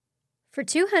For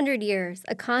 200 years,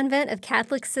 a convent of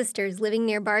Catholic sisters living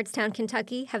near Bardstown,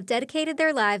 Kentucky, have dedicated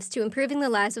their lives to improving the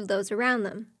lives of those around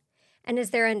them. And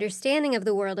as their understanding of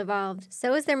the world evolved,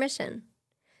 so has their mission.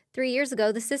 3 years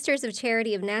ago, the Sisters of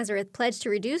Charity of Nazareth pledged to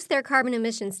reduce their carbon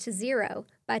emissions to zero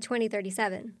by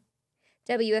 2037.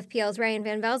 WFPL's Ryan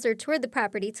Van Velzer toured the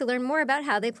property to learn more about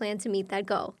how they plan to meet that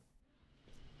goal.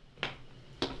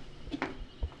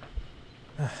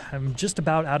 I'm just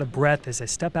about out of breath as I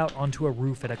step out onto a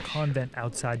roof at a convent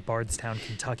outside Bardstown,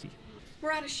 Kentucky.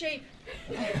 We're out of shape.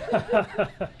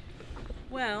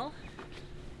 Well,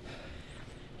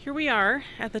 here we are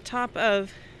at the top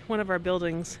of one of our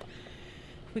buildings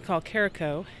we call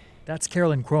Carico. That's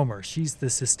Carolyn Cromer. She's the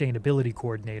sustainability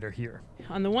coordinator here.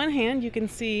 On the one hand, you can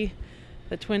see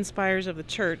the twin spires of the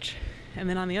church. And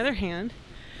then on the other hand,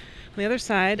 on the other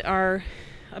side are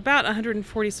about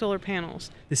 140 solar panels.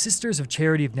 The Sisters of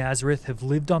Charity of Nazareth have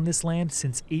lived on this land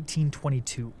since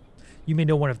 1822. You may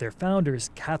know one of their founders,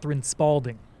 Catherine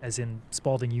Spalding, as in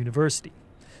Spalding University.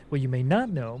 What you may not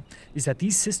know is that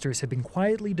these sisters have been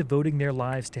quietly devoting their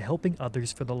lives to helping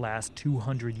others for the last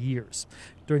 200 years.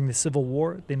 During the Civil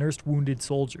War, they nursed wounded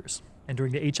soldiers. And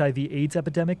during the HIV/AIDS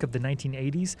epidemic of the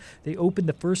 1980s, they opened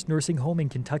the first nursing home in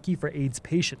Kentucky for AIDS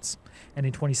patients. And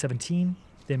in 2017,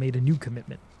 they made a new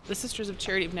commitment. The Sisters of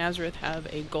Charity of Nazareth have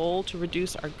a goal to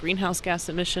reduce our greenhouse gas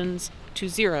emissions to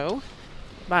zero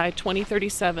by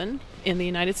 2037 in the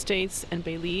United States and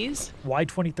Belize. Why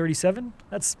 2037?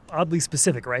 That's oddly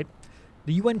specific, right?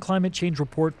 The UN Climate Change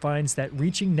Report finds that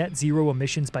reaching net zero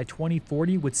emissions by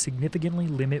 2040 would significantly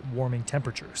limit warming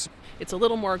temperatures. It's a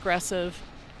little more aggressive,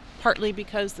 partly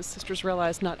because the sisters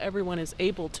realize not everyone is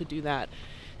able to do that.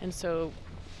 And so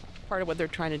part of what they're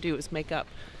trying to do is make up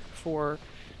for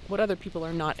what other people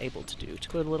are not able to do, to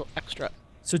go a little extra.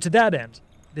 So to that end,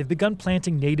 they've begun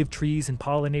planting native trees and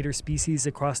pollinator species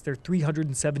across their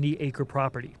 370-acre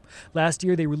property. Last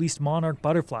year, they released monarch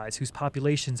butterflies whose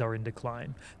populations are in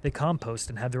decline. They compost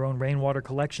and have their own rainwater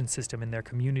collection system in their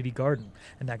community garden.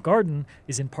 And that garden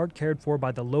is in part cared for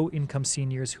by the low-income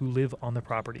seniors who live on the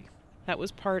property. That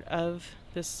was part of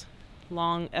this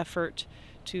long effort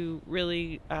to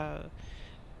really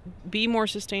be more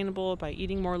sustainable by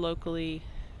eating more locally.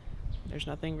 There's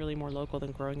nothing really more local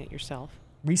than growing it yourself.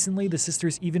 Recently, the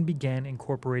sisters even began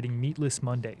incorporating meatless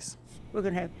Mondays. We're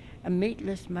going to have a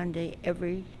meatless Monday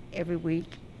every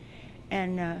week,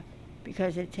 and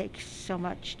because it takes so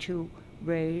much to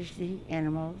raise the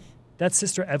animals. That's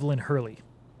Sister Evelyn Hurley.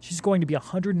 She's going to be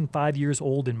 105 years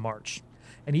old in March,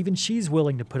 and even she's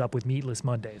willing to put up with meatless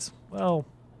Mondays. Well,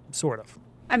 sort of.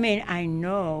 I mean, I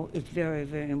know it's very,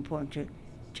 very important to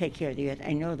take care of the earth.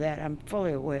 I know that. I'm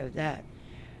fully aware of that.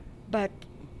 But,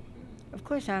 of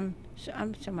course, I'm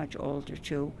so much older,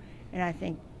 too, and I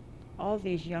think all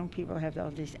these young people have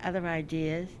all these other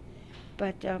ideas,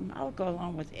 but I'll go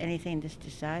along with anything that's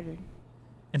decided.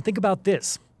 And think about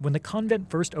this. When the convent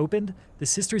first opened, the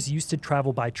sisters used to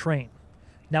travel by train.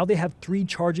 Now they have 3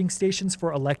 charging stations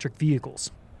for electric vehicles.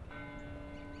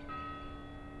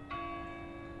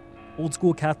 Old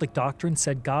school Catholic doctrine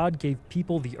said God gave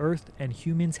people the earth and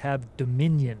humans have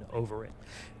dominion over it.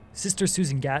 Sister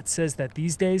Susan Gatz says that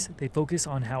these days they focus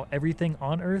on how everything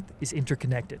on earth is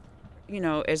interconnected. You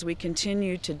know, as we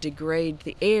continue to degrade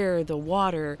the air, the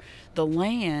water, the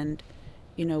land,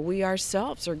 you know, we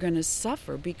ourselves are going to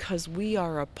suffer because we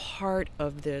are a part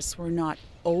of this. We're not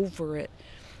over it.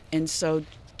 And so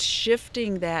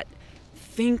shifting that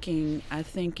thinking, I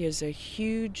think, is a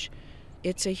huge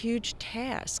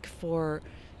task for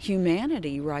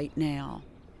humanity right now.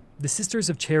 The Sisters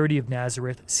of Charity of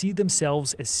Nazareth see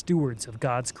themselves as stewards of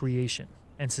God's creation,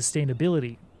 and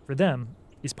sustainability, for them,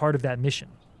 is part of that mission,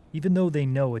 even though they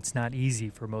know it's not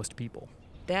easy for most people.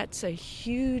 That's a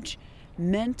huge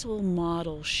mental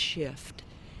model shift,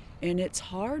 and it's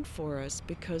hard for us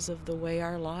because of the way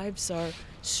our lives are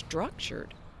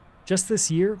structured. Just this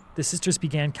year, the sisters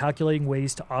began calculating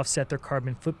ways to offset their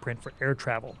carbon footprint for air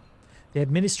travel. They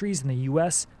have ministries in the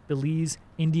U.S., Belize,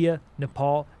 India,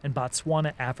 Nepal, and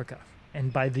Botswana, Africa.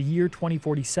 And by the year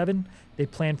 2047, they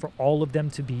plan for all of them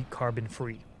to be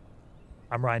carbon-free.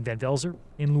 I'm Ryan Van Velzer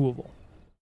in Louisville.